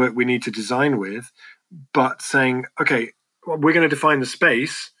framework we need to design with, but saying, okay, well, we're going to define the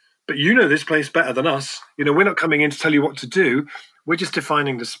space, but this place better than us. We're not coming in to tell you what to do. We're just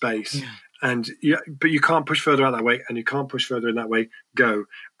defining the space. Yeah. But you can't push further out that way, and you can't push further in that way. Go.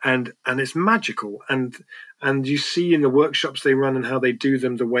 And it's magical. And you see in the workshops they run and how they do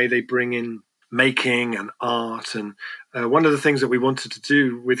them, the way they bring in making and art. And one of the things that we wanted to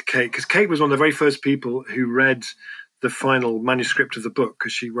do with Kate, because Kate was one of the very first people who read the final manuscript of the book,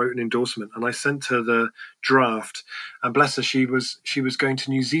 because she wrote an endorsement, and I sent her the draft, and bless her, she was going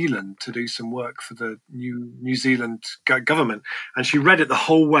to New Zealand to do some work for the New Zealand government, and she read it the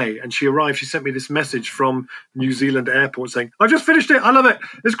whole way, and she arrived, she sent me this message from New Zealand airport saying, I just finished it, I love it,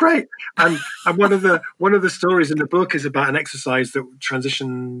 it's great. And one of the stories in the book is about an exercise that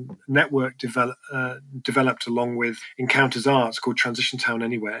Transition Network developed along with Encounters Arts, called Transition Town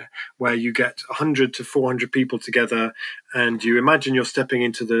Anywhere, where you get 100 to 400 people together, and you imagine you're stepping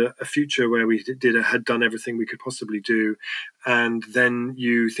into a future where we had done everything we could possibly do. And then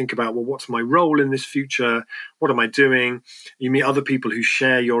you think about, well, what's my role in this future? What am I doing? You meet other people who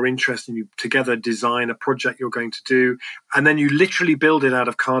share your interest, and you together design a project you're going to do. And then you literally build it out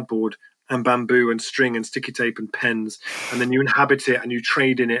of cardboard and bamboo and string and sticky tape and pens. And then you inhabit it, and you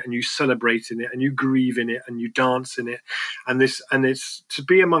trade in it, and you celebrate in it, and you grieve in it, and you dance in it. And it's to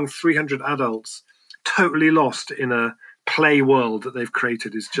be among 300 adults totally lost in a play world that they've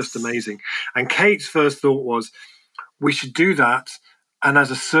created is just amazing. And Kate's first thought was, we should do that, and as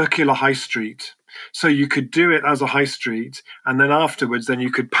a circular high street. So you could do it as a high street, and then afterwards, then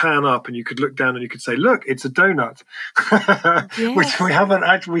you could pan up and you could look down and you could say, look, it's a donut. Yes. Which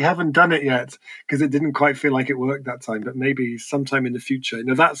we haven't done it yet, because it didn't quite feel like it worked that time, but maybe sometime in the future.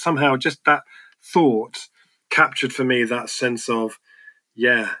 That somehow, just that thought captured for me that sense of,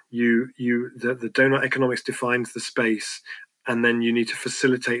 the Doughnut Economics defines the space, and then you need to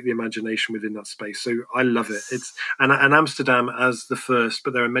facilitate the imagination within that space. So I love it. It's and Amsterdam as the first,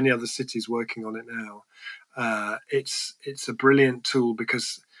 but there are many other cities working on it now. It's a brilliant tool,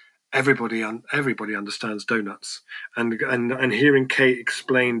 because everybody understands donuts, and hearing Kate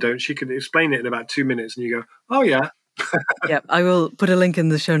explain she could explain it in about 2 minutes, and you go, oh yeah. Yeah, I will put a link in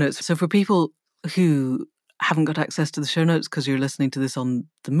the show notes. So for people who haven't got access to the show notes because you're listening to this on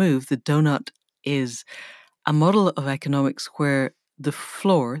the move, the Doughnut is a model of economics where the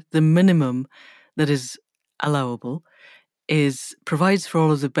floor, the minimum that is allowable, provides for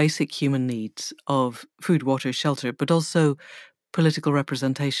all of the basic human needs of food, water, shelter, but also political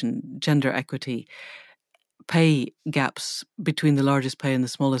representation, gender equity, pay gaps between the largest pay and the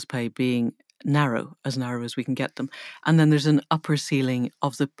smallest pay being narrow as we can get them. And then there's an upper ceiling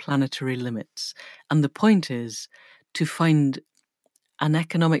of the planetary limits. And the point is to find an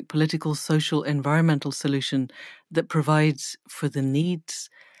economic, political, social, environmental solution that provides for the needs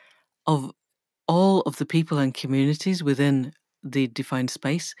of all of the people and communities within the defined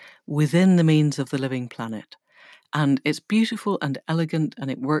space, within the means of the living planet. And it's beautiful and elegant,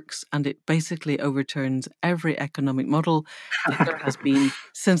 and it works, and it basically overturns every economic model that there has been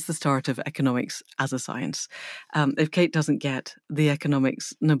since the start of economics as a science. If Kate doesn't get the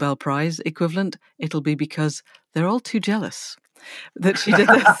economics Nobel Prize equivalent, it'll be because they're all too jealous that she did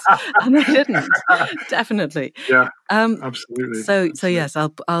this, and they didn't. Definitely. Yeah, absolutely. So yes,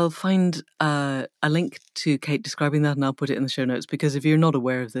 I'll find a link to Kate describing that, and I'll put it in the show notes, because if you're not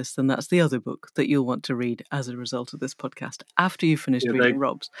aware of this, then that's the other book that you'll want to read as a result of this podcast after you've finished reading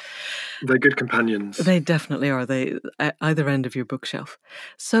Rob's. They're good companions. They definitely are. They at either end of your bookshelf.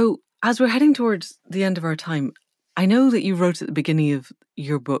 So As we're heading towards the end of our time, I know that you wrote at the beginning of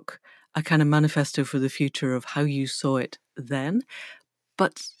your book a kind of manifesto for the future of how you saw it then.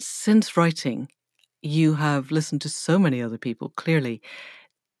 But since writing, you have listened to so many other people, clearly,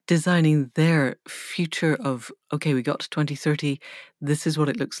 designing their future of, okay, we got to 2030, this is what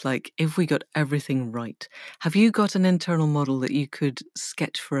it looks like if we got everything right. Have you got an internal model that you could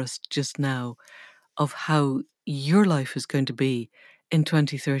sketch for us just now of how your life is going to be in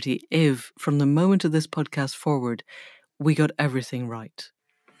 2030 if, from the moment of this podcast forward, we got everything right?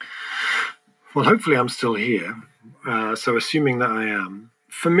 Well, hopefully I'm still here. So assuming that I am,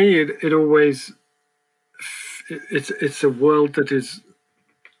 for me, it always, it's a world that is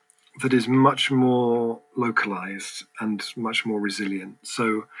much more localized and much more resilient.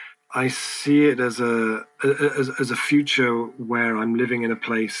 So I see it as a future where I'm living in a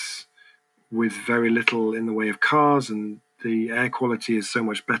place with very little in the way of cars, and the air quality is so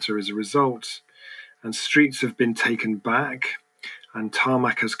much better as a result. And streets have been taken back, and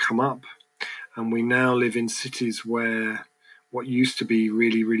tarmac has come up, and we now live in cities where what used to be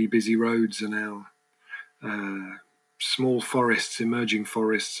really, really busy roads are now small forests, emerging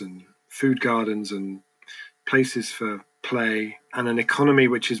forests, and food gardens, and places for play, and an economy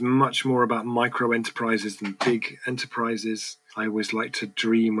which is much more about micro enterprises than big enterprises. I always like to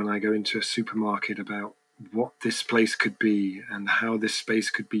dream when I go into a supermarket about what this place could be and how this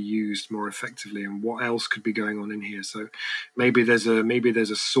space could be used more effectively and what else could be going on in here. So maybe there's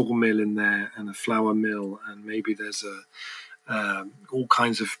a sawmill in there and a flour mill, and maybe there's all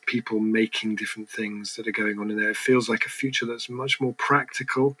kinds of people making different things that are going on in there. It feels like a future that's much more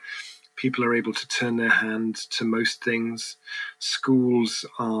practical. People are able to turn their hand to most things. Schools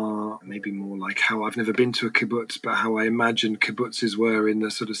are maybe more like how I've never been to a kibbutz, but how I imagine kibbutzes were in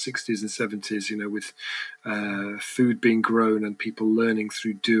the sort of 60s and 70s, with food being grown and people learning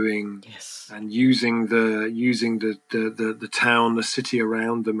through doing. Yes. And using the town, the city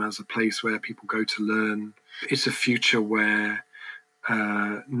around them as a place where people go to learn. It's a future where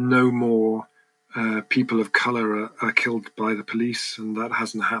no more people of color are killed by the police, and that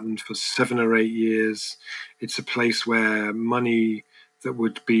hasn't happened for 7 or 8 years. It's a place where money that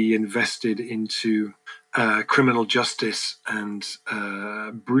would be invested into criminal justice and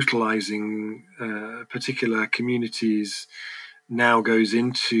brutalizing particular communities now goes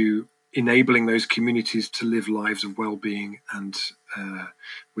into enabling those communities to live lives of well-being and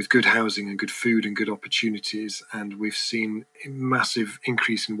with good housing and good food and good opportunities. And we've seen a massive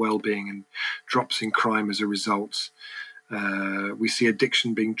increase in well-being and drops in crime as a result. We see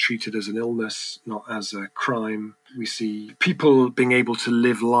addiction being treated as an illness, not as a crime. We see people being able to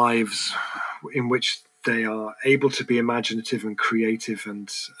live lives in which they are able to be imaginative and creative, and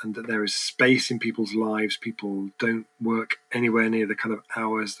that there is space in people's lives. People don't work anywhere near the kind of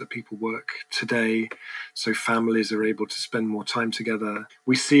hours that people work today, so families are able to spend more time together.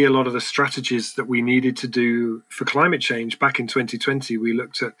 We see a lot of the strategies that we needed to do for climate change. Back in 2020, we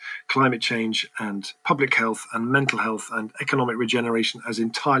looked at climate change and public health and mental health and economic regeneration as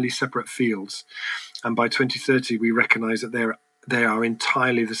entirely separate fields. And by 2030, we recognize that they are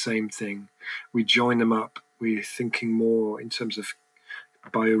entirely the same thing. We join them up. We're thinking more in terms of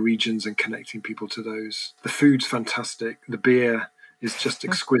bioregions and connecting people to those. The food's fantastic. The beer is just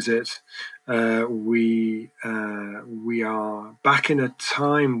exquisite. We are back in a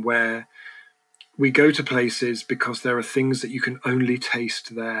time where we go to places because there are things that you can only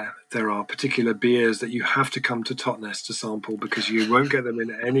taste there. There are particular beers that you have to come to Totnes to sample because you won't get them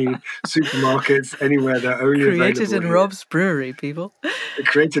in any supermarkets anywhere. They're only Created available in here. Rob's brewery, people.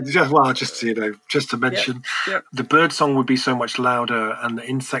 Created just to mention, the bird song would be so much louder and the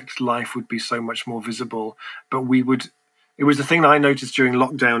insect life would be so much more visible. But it was the thing that I noticed during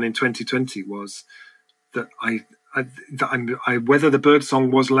lockdown in 2020 was that I whether the bird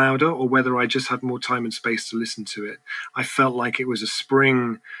song was louder or whether I just had more time and space to listen to it, I felt like it was a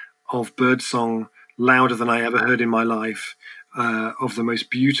spring of bird song louder than I ever heard in my life, of the most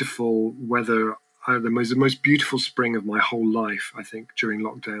beautiful weather, the most beautiful spring of my whole life, I think, during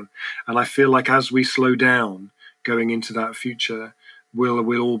lockdown. And I feel like as we slow down going into that future,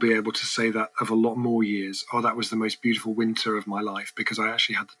 we'll all be able to say that of a lot more years. Oh, that was the most beautiful winter of my life because I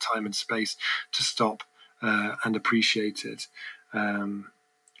actually had the time and space to stop and appreciate it.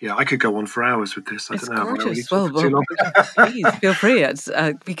 I could go on for hours with this. It's don't know. gorgeous. Well, please feel free. It's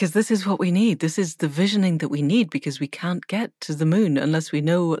because this is what we need. This is the visioning that we need because we can't get to the moon unless we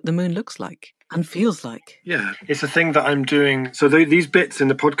know what the moon looks like and feels like. Yeah, it's a thing that I'm doing. So these bits in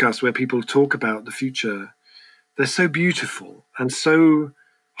the podcast where people talk about the future, they're so beautiful and so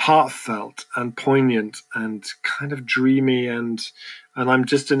heartfelt and poignant and kind of dreamy, and And I'm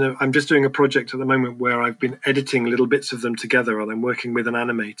just doing a project at the moment where I've been editing little bits of them together, and I'm working with an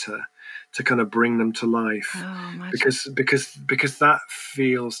animator to kind of bring them to life. Oh, because that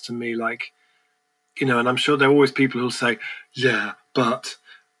feels to me like, and I'm sure there are always people who'll say, yeah, but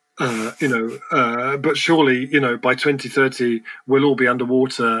but surely, by 2030, we'll all be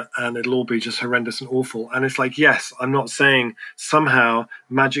underwater and it'll all be just horrendous and awful. And it's like, yes, I'm not saying somehow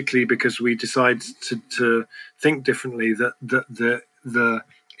magically, because we decide to think differently, that the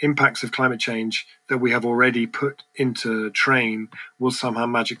impacts of climate change that we have already put into train will somehow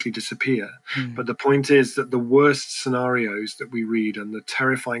magically disappear. But the point is that the worst scenarios that we read and the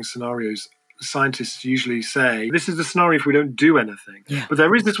terrifying scenarios, scientists usually say, this is the scenario if we don't do anything. Yeah. But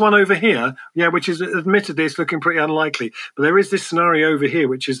there is this one over here, which is admittedly it's looking pretty unlikely. But there is this scenario over here,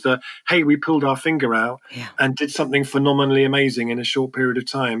 which is hey, we pulled our finger out and did something phenomenally amazing in a short period of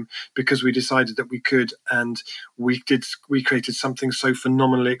time because we decided that we could, and we created something so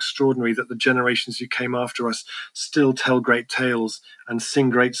phenomenally extraordinary that the generations who came after us still tell great tales and sing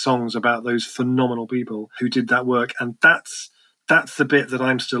great songs about those phenomenal people who did that work. And that's the bit that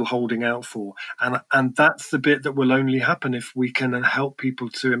I'm still holding out for. And that's the bit that will only happen if we can help people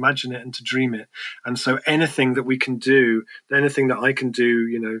to imagine it and to dream it. And so anything that we can do, anything that I can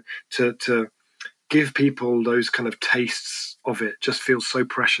do, to give people those kind of tastes of it just feels so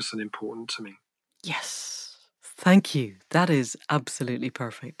precious and important to me. Yes. Thank you. That is absolutely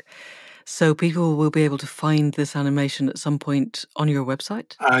perfect. So people will be able to find this animation at some point on your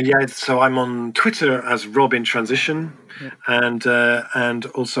website? So I'm on Twitter as Rob in Transition, and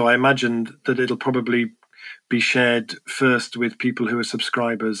also I imagined that it'll probably be shared first with people who are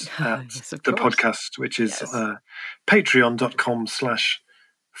subscribers at the podcast, which is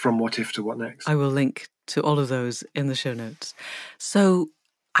patreon.com/From What If to What Next. I will link to all of those in the show notes. So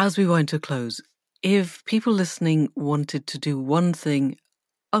as we wind to close, if people listening wanted to do one thing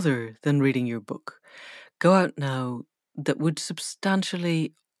other than reading your book, go out now, that would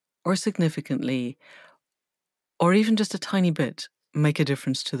substantially or significantly, or even just a tiny bit, make a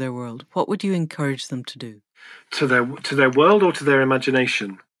difference to their world, what would you encourage them to do? To their world or to their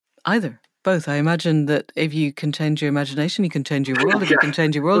imagination? Either. Both. I imagine that if you can change your imagination, you can change your world. If you can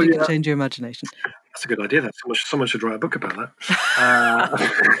change your world, you can change your imagination. That's a good idea. Someone should write a book about that.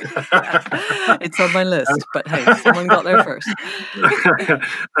 It's on my list, but hey, someone got there first.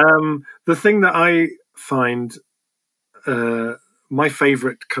 The thing that I find my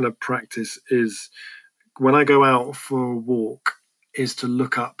favorite kind of practice is when I go out for a walk, is to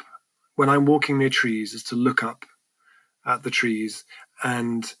look up. When I'm walking near trees, is to look up at the trees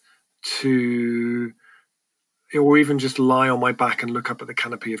and or even just lie on my back and look up at the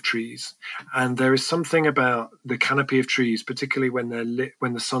canopy of trees. And there is something about the canopy of trees, particularly when they're lit,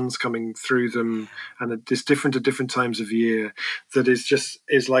 when the sun's coming through them, and it's different at different times of year, that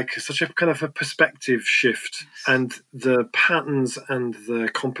is like such a kind of a perspective shift. And the patterns and the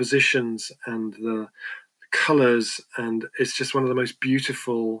compositions and the colors, and it's just one of the most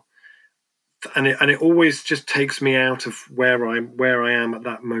beautiful. And it always just takes me out of where I am at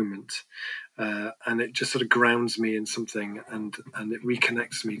that moment. And it just sort of grounds me in something, and it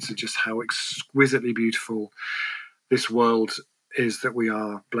reconnects me to just how exquisitely beautiful this world is that we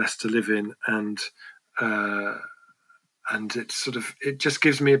are blessed to live in, and it just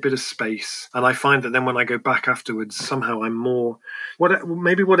gives me a bit of space. And I find that then when I go back afterwards, somehow I'm more what it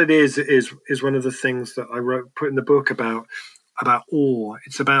is one of the things that I put in the book about awe.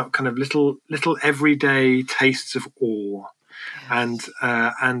 It's about kind of little everyday tastes of awe. And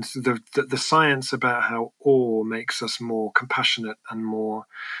the science about how awe makes us more compassionate and more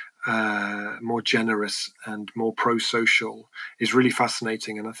generous and more pro-social is really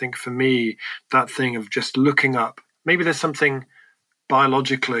fascinating. And I think for me, that thing of just looking up, maybe there's something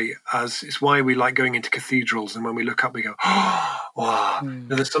biologically, as it's why we like going into cathedrals, and when we look up we go, oh wow.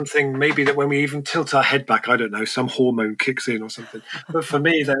 There's something maybe that when we even tilt our head back, I don't know, some hormone kicks in or something. But for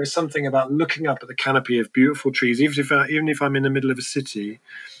me, there is something about looking up at the canopy of beautiful trees, even if I'm in the middle of a city,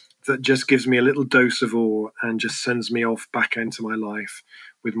 that just gives me a little dose of awe and just sends me off back into my life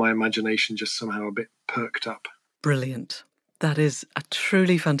with my imagination just somehow a bit perked up. Brilliant. That is a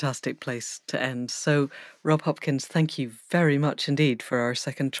truly fantastic place to end. So, Rob Hopkins, thank you very much indeed for our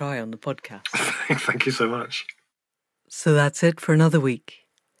second try on the podcast. Thank you so much. So that's it for another week.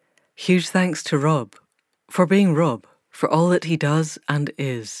 Huge thanks to Rob for being Rob, for all that he does and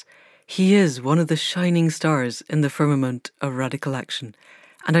is. He is one of the shining stars in the firmament of radical action,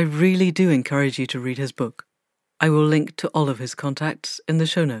 and I really do encourage you to read his book. I will link to all of his contacts in the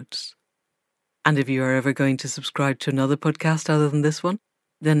show notes. And if you are ever going to subscribe to another podcast other than this one,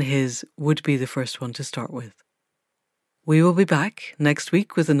 then his would be the first one to start with. We will be back next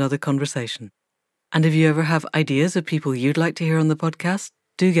week with another conversation. And if you ever have ideas of people you'd like to hear on the podcast,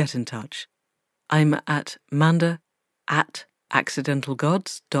 do get in touch. I'm at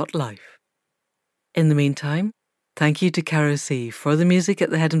manda@accidentalgods.life. In the meantime, thank you to Caro C for the music at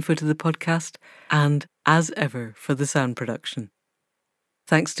the head and foot of the podcast, and, as ever, for the sound production.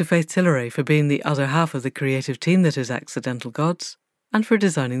 Thanks to Faith Tilleray for being the other half of the creative team that is Accidental Gods, and for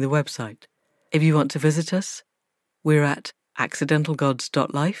designing the website. If you want to visit us, we're at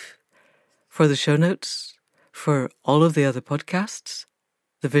accidentalgods.life for the show notes, for all of the other podcasts,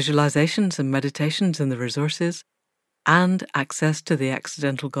 the visualizations and meditations and the resources, and access to the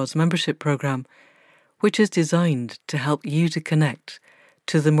Accidental Gods membership program, which is designed to help you to connect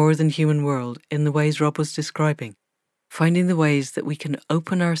to the more than human world in the ways Rob was describing, finding the ways that we can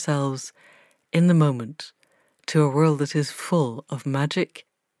open ourselves in the moment to a world that is full of magic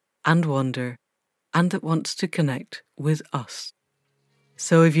and wonder and that wants to connect with us.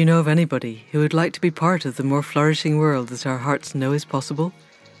 So if you know of anybody who would like to be part of the more flourishing world that our hearts know is possible,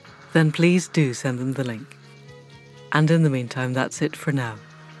 then please do send them the link. And in the meantime, that's it for now.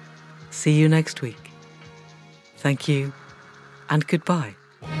 See you next week. Thank you, and goodbye.